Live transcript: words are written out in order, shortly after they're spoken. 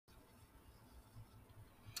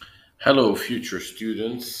Hello, future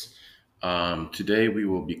students. Today we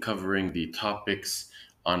will be covering the topics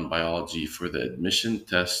on biology for the admission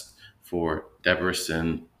test for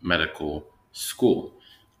Debrecen Medical School.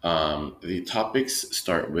 The topics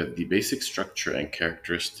start with the basic structure and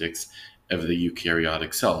characteristics of the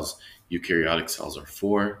eukaryotic cells. Eukaryotic cells are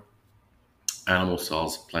four: animal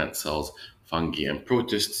cells, plant cells, fungi, and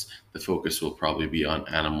protists. The focus will probably be on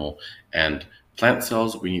animal and plant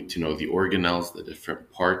cells. We need to know the organelles, the different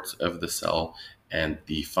parts of the cell, and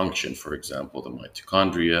the function. For example, the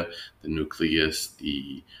mitochondria, the nucleus,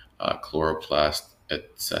 the chloroplast,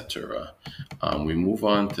 etc. We move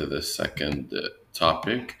on to the second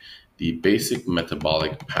topic, the basic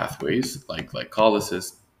metabolic pathways like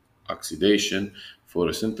glycolysis, oxidation,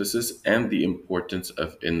 photosynthesis, and the importance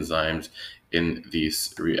of enzymes in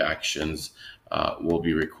these reactions will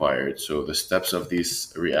be required. So, the steps of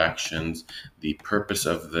these reactions, the purpose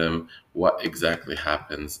of them, what exactly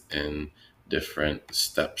happens in different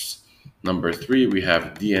steps. Number three, we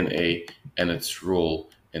have DNA and its role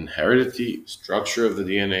in heredity, structure of the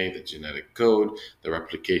DNA, the genetic code, the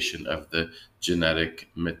replication of the genetic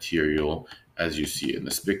material, as you see in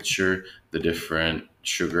this picture, the different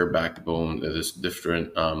sugar backbone, there's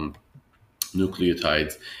different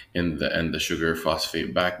nucleotides in the sugar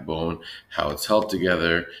phosphate backbone, how it's held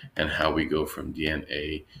together, and how we go from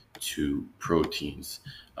DNA to proteins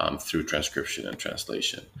through transcription and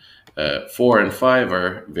translation. Four and five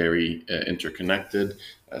are very interconnected.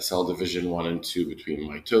 Cell division one and two between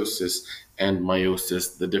mitosis and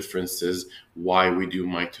meiosis. The differences, why we do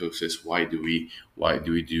mitosis, why do we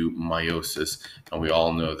do meiosis, and we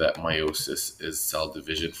all know that meiosis is cell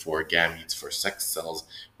division for gametes, for sex cells,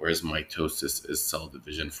 whereas mitosis is cell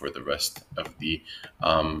division for the rest of the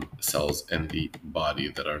cells in the body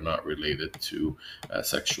that are not related to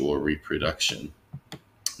sexual reproduction.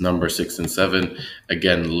 Number six and seven,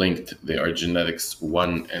 again linked. They are genetics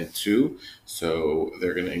one and two. So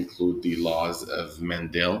they're going to include the laws of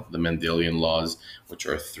Mendel, the Mendelian laws, which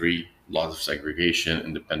are three laws of segregation,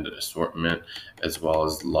 independent assortment, as well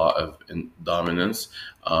as law of dominance.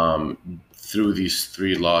 Through these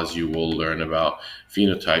three laws, you will learn about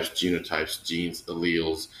phenotypes, genotypes, genes,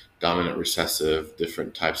 alleles, dominant, recessive,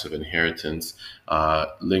 different types of inheritance,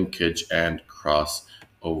 linkage, and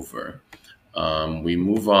crossover. We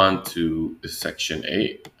move on to section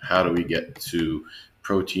 8. How do we get to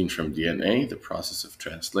protein from DNA? The process of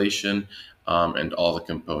translation, and all the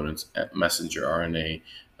components: messenger RNA,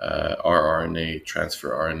 rRNA, transfer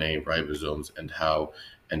RNA, ribosomes, and how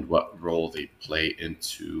and what role they play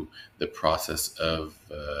into the process of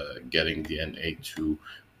getting DNA to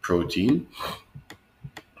protein.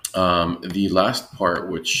 The last part,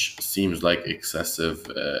 which seems like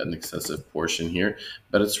an excessive portion here,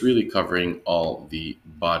 but it's really covering all the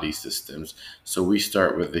body systems. So we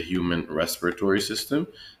start with the human respiratory system.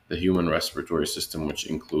 The human respiratory system, which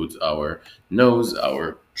includes our nose,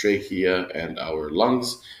 our trachea, and our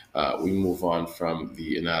lungs. We move on from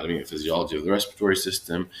the anatomy and physiology of the respiratory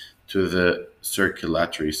system to the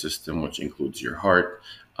circulatory system, which includes your heart,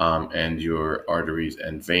 and your arteries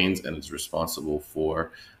and veins, and is responsible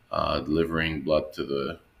for delivering blood to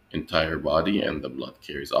the entire body, and the blood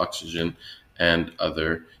carries oxygen and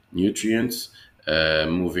other nutrients.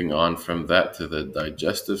 Moving on from that to the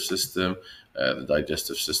digestive system. The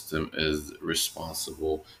digestive system is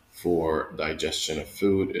responsible for digestion of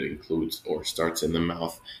food. It includes, or starts in the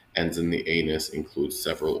mouth, ends in the anus, includes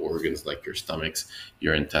several organs like your stomachs,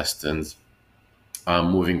 your intestines.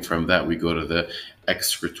 Moving from that, we go to the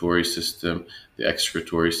excretory system. The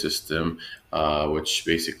excretory system, which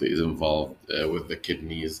basically is involved with the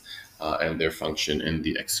kidneys and their function in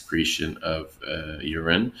the excretion of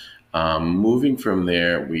urine. Moving from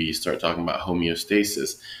there, we start talking about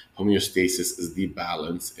homeostasis. Homeostasis is the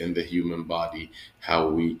balance in the human body, how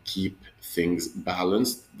we keep things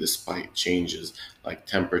balanced despite changes like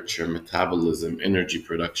temperature, metabolism, energy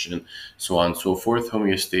production, so on and so forth.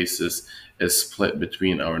 Homeostasis is split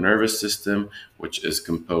between our nervous system, which is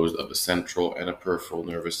composed of a central and a peripheral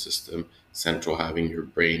nervous system. Central having your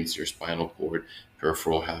brains, your spinal cord,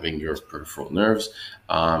 peripheral having your peripheral nerves,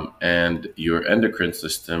 and your endocrine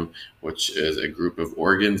system, which is a group of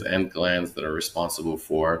organs and glands that are responsible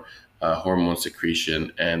for hormone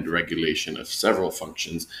secretion and regulation of several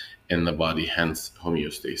functions in the body, hence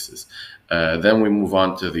homeostasis. Then we move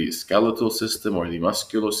on to the skeletal system, or the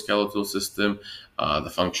musculoskeletal system, the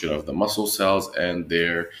function of the muscle cells and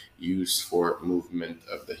their use for movement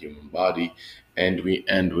of the human body. And we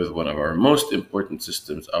end with one of our most important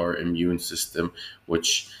systems, our immune system,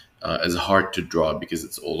 which is hard to draw because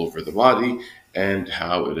it's all over the body, and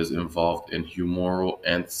how it is involved in humoral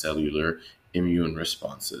and cellular immune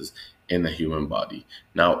responses in the human body.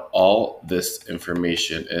 Now, all this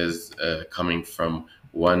information is coming from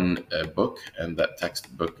one book, and that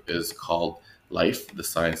textbook is called Life, the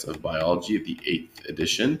Science of Biology, the 8th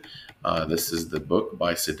edition. This is the book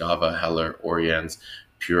by Sidava, Heller, Orians,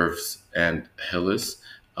 Purves, and Hillis.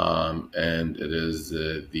 And it is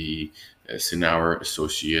the Sinauer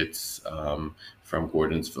Associates from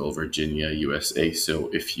Gordonsville, Virginia, USA. So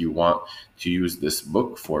if you want to use this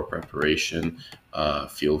book for preparation,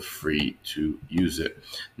 feel free to use it.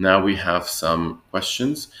 Now we have some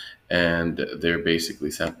questions, and they're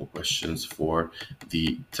basically sample questions for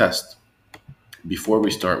the test. Before we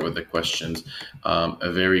start with the questions,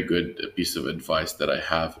 a very good piece of advice that I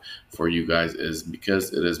have for you guys is,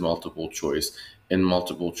 because it is multiple choice, in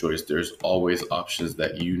multiple choice, there's always options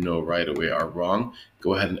that you know right away are wrong.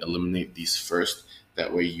 Go ahead and eliminate these first.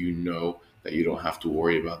 That way you know that you don't have to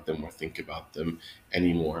worry about them or think about them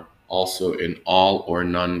anymore. Also, in all or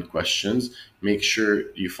none questions, make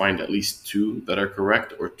sure you find at least two that are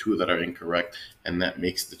correct or two that are incorrect, and that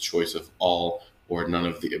makes the choice of all or none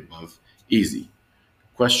of the above easy.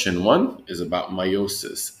 Question one is about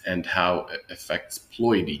meiosis and how it affects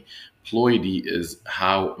ploidy. Ploidy is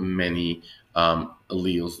how many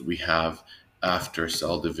alleles we have after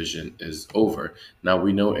cell division is over. Now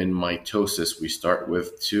we know in mitosis we start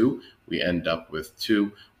with two, we end up with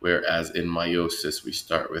two, whereas in meiosis we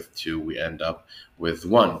start with two, we end up with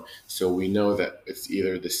one. So we know that it's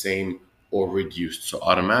either the same or reduced. So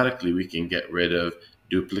automatically we can get rid of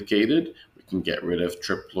duplicated, we can get rid of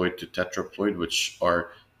triploid to tetraploid, which are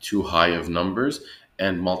too high of numbers,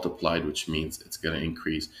 and multiplied, which means it's going to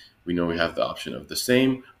increase. We know we have the option of the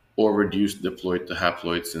same or reduced diploid to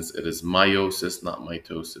haploid. Since it is meiosis, not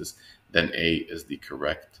mitosis, then A is the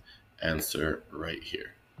correct answer right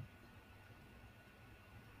here.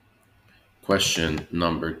 Question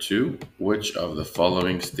number two, which of the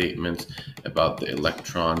following statements about the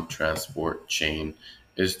electron transport chain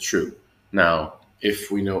is true? Now,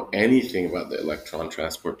 if we know anything about the electron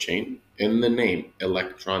transport chain, in the name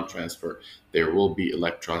electron transfer, there will be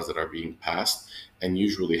electrons that are being passed. And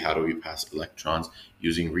usually, how do we pass electrons?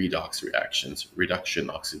 Using redox reactions,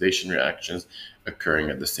 reduction oxidation reactions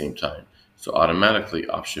occurring at the same time. So automatically,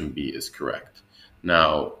 option B is correct.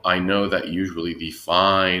 Now, I know that usually the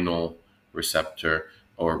final receptor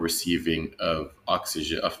or receiving of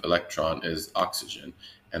oxygen, of electron, is oxygen,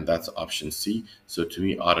 and that's option C. So to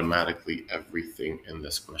me, automatically everything in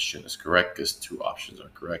this question is correct, because two options are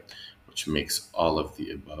correct, which makes all of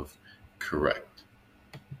the above correct.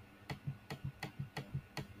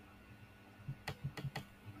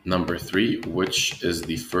 Number three, which is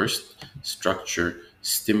the first structure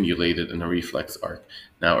stimulated in a reflex arc?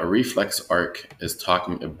 Now, a reflex arc is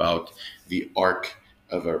talking about the arc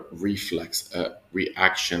of a reflex, a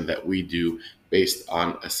reaction that we do based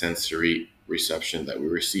on a sensory reception that we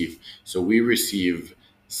receive. So we receive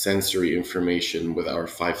sensory information with our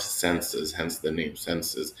five senses, hence the name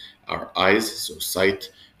senses. Our eyes, so sight,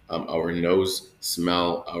 our nose,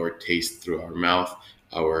 smell, our taste through our mouth,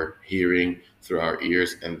 our hearing through our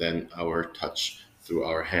ears, and then our touch through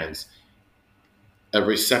our hands. A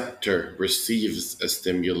receptor receives a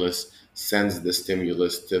stimulus, sends the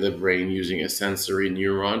stimulus to the brain using a sensory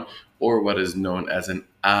neuron, or what is known as an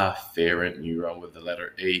afferent neuron with the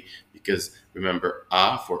letter A, because remember,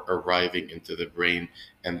 A for arriving into the brain,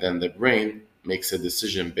 and then the brain makes a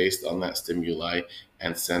decision based on that stimuli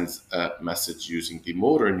and sends a message using the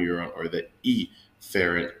motor neuron, or the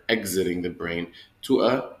efferent, exiting the brain to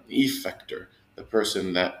a effector,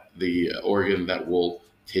 the organ that will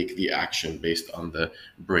take the action based on the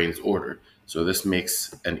brain's order. So this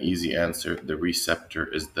makes an easy answer. The receptor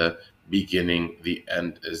is the beginning, the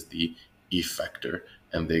end is the effector,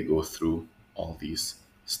 and they go through all these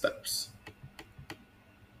steps.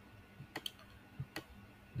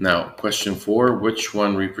 Now, question four, which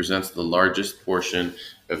one represents the largest portion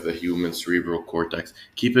of the human cerebral cortex?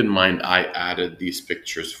 Keep in mind, I added these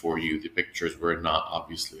pictures for you. The pictures were not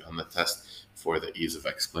obviously on the test for the ease of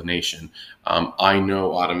explanation. I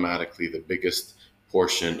know automatically the biggest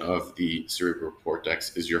portion of the cerebral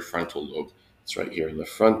cortex is your frontal lobe. It's right here in the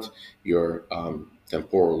front. Your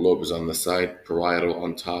temporal lobe is on the side, parietal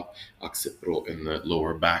on top, occipital in the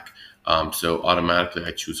lower back. So automatically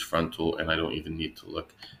I choose frontal, and I don't even need to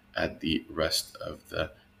look at the rest of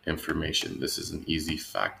the information. This is an easy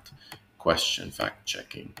fact question, fact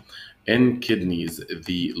checking. In kidneys,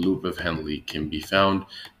 the loop of Henle can be found.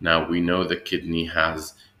 Now we know the kidney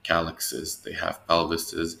has calyxes, they have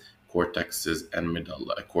pelvises, cortexes and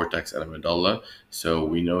medulla, a cortex and a medulla. So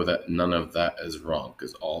we know that none of that is wrong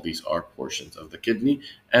because all these are portions of the kidney,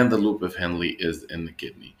 and the loop of Henle is in the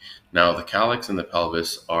kidney. Now, the calyx and the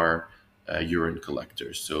pelvis are urine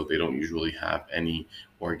collectors, so they don't usually have any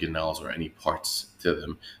organelles or any parts to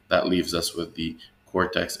them. That leaves us with the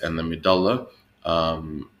cortex and the medulla.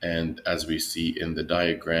 And as we see in the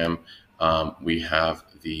diagram, we have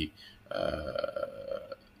the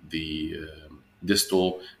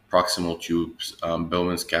distal proximal tubes,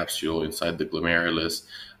 Bowman's capsule inside the glomerulus,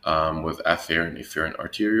 with afferent, efferent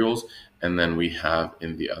arterioles. And then we have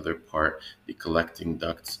in the other part the collecting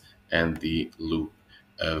ducts and the loop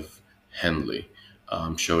of Henle,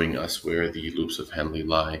 showing us where the loops of Henle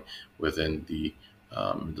lie within the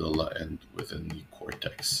medulla and within the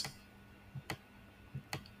cortex.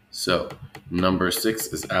 So number 6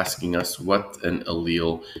 is asking us what an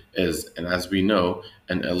allele is. And as we know,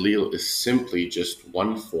 an allele is simply just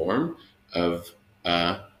one form of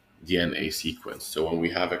a DNA sequence. So when we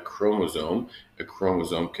have a chromosome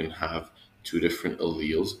can have two different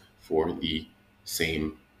alleles for the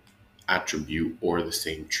same attribute or the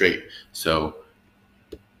same trait. So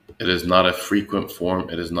it is not a frequent form,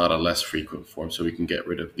 it is not a less frequent form, so we can get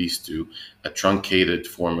rid of these two. A truncated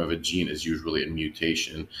form of a gene is usually a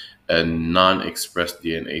mutation. A non-expressed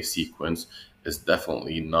DNA sequence is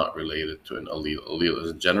definitely not related to an allele. Allele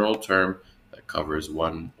is a general term that covers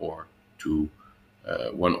two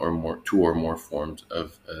or more forms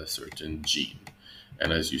of a certain gene.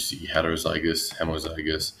 And as you see, heterozygous,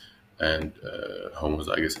 homozygous, and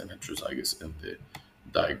homozygous and heterozygous in the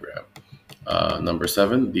diagram. Number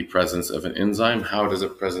 7, the presence of an enzyme. How does the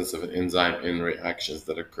presence of an enzyme in reactions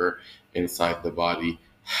that occur inside the body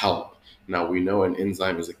help? Now, we know an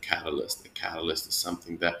enzyme is a catalyst. A catalyst is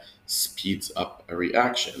something that speeds up a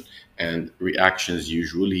reaction, and reactions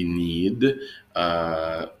usually need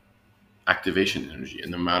activation energy,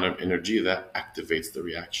 and the amount of energy that activates the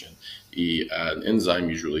reaction. An enzyme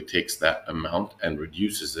usually takes that amount and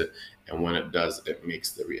reduces it, and when it does, it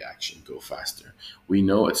makes the reaction go faster. We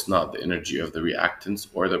know it's not the energy of the reactants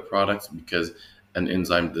or the products because an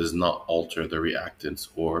enzyme does not alter the reactants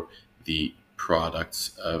or the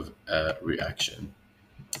products of a reaction.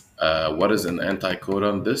 What is an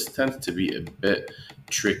anticodon? This tends to be a bit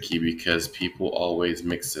tricky because people always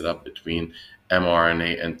mix it up between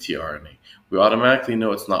mRNA and tRNA. We automatically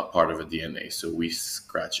know it's not part of a DNA, so we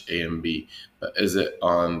scratch A and B. But is it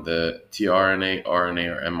on the tRNA,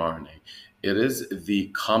 RNA, or mRNA? It is the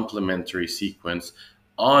complementary sequence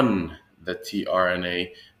on the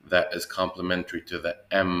tRNA that is complementary to the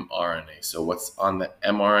mRNA. So what's on the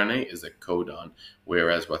mRNA is a codon,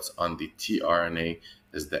 whereas what's on the tRNA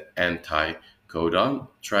is the anticodon.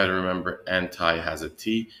 Try to remember anti has a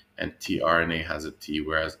T and tRNA has a T,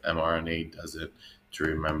 whereas mRNA doesn't, to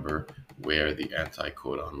remember where the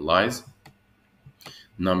anticodon lies.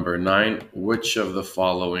 Number 9, which of the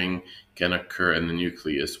following can occur in the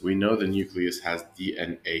nucleus? We know the nucleus has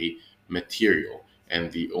DNA material,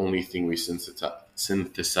 and the only thing we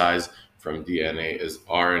synthesize from DNA is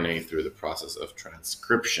RNA through the process of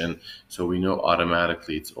transcription. So we know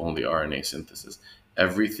automatically it's only RNA synthesis.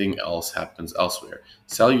 Everything else happens elsewhere.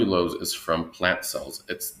 Cellulose is from plant cells.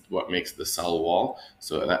 It's what makes the cell wall.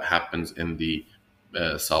 So that happens in the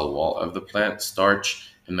cell wall of the plant.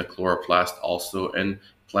 Starch in the chloroplast, also in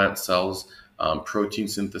plant cells. Protein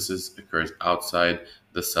synthesis occurs outside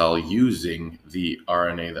the cell using the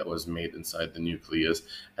RNA that was made inside the nucleus,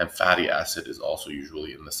 and fatty acid is also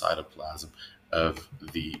usually in the cytoplasm of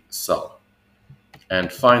the cell.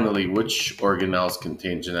 And finally, which organelles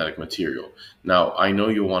contain genetic material? Now, I know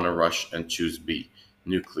you want to rush and choose B,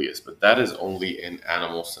 nucleus, but that is only in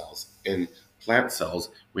animal cells. In plant cells,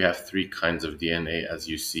 we have 3 kinds of DNA, as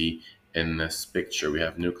you see in this picture. We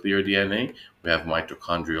have nuclear DNA, we have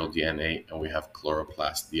mitochondrial DNA, and we have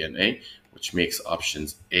chloroplast DNA, which makes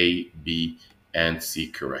options A, B, and C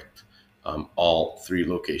correct. All 3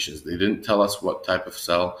 locations. They didn't tell us what type of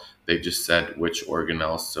cell, they just said which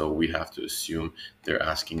organelles, so we have to assume they're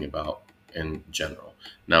asking about in general.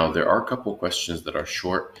 Now, there are a couple questions that are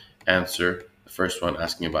short answer. The first one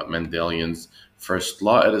asking about Mendelian's first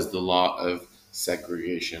law. It is the law of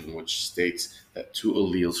segregation, which states that 2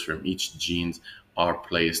 alleles from each gene are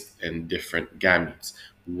placed in different gametes.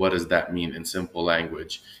 What does that mean in simple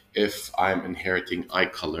language? If I'm inheriting eye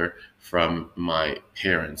color from my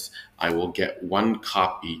parents, I will get 1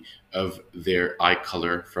 copy of their eye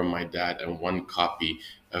color from my dad and 1 copy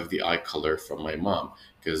of the eye color from my mom.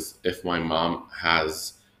 Because if my mom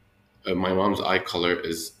has, my mom's eye color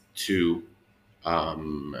is 2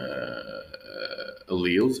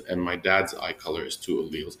 alleles, and my dad's eye color is 2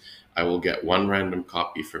 alleles. I will get one random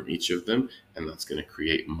copy from each of them, and that's going to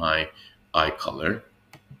create my eye color.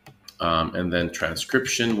 And then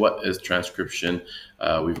transcription. What is transcription?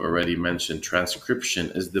 We've already mentioned transcription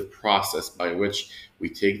is the process by which we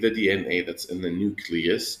take the DNA that's in the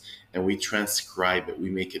nucleus and we transcribe it. We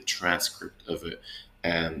make a transcript of it.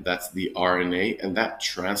 And that's the RNA. And that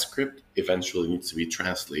transcript eventually needs to be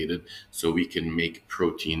translated so we can make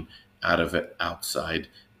protein out of it outside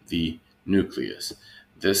the nucleus.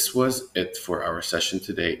 This was it for our session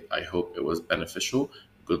today. I hope it was beneficial.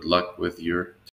 Good luck with your